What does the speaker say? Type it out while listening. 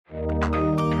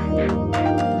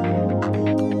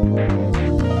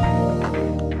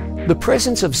The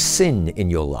presence of sin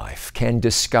in your life can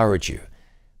discourage you.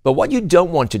 But what you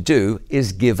don't want to do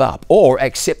is give up or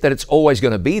accept that it's always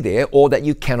going to be there or that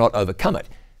you cannot overcome it.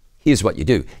 Here's what you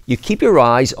do. You keep your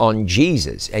eyes on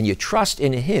Jesus and you trust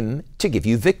in Him to give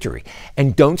you victory.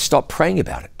 And don't stop praying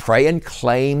about it. Pray and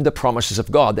claim the promises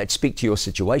of God that speak to your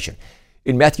situation.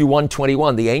 In Matthew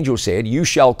 1:21, the angel said, "You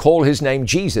shall call His name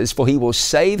Jesus, for He will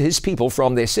save His people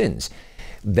from their sins."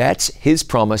 That's His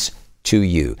promise to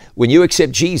you. When you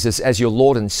accept Jesus as your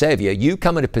Lord and Savior, you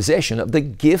come into possession of the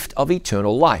gift of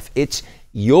eternal life. It's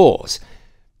yours.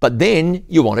 But then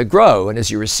you want to grow, and as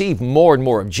you receive more and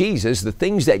more of Jesus, the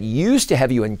things that used to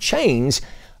have you in chains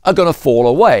are going to fall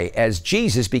away as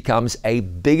Jesus becomes a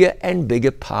bigger and bigger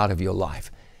part of your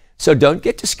life. So don't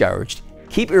get discouraged.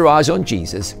 Keep your eyes on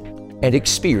Jesus and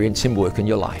experience Him work in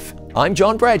your life. I'm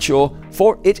John Bradshaw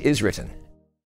for It Is Written.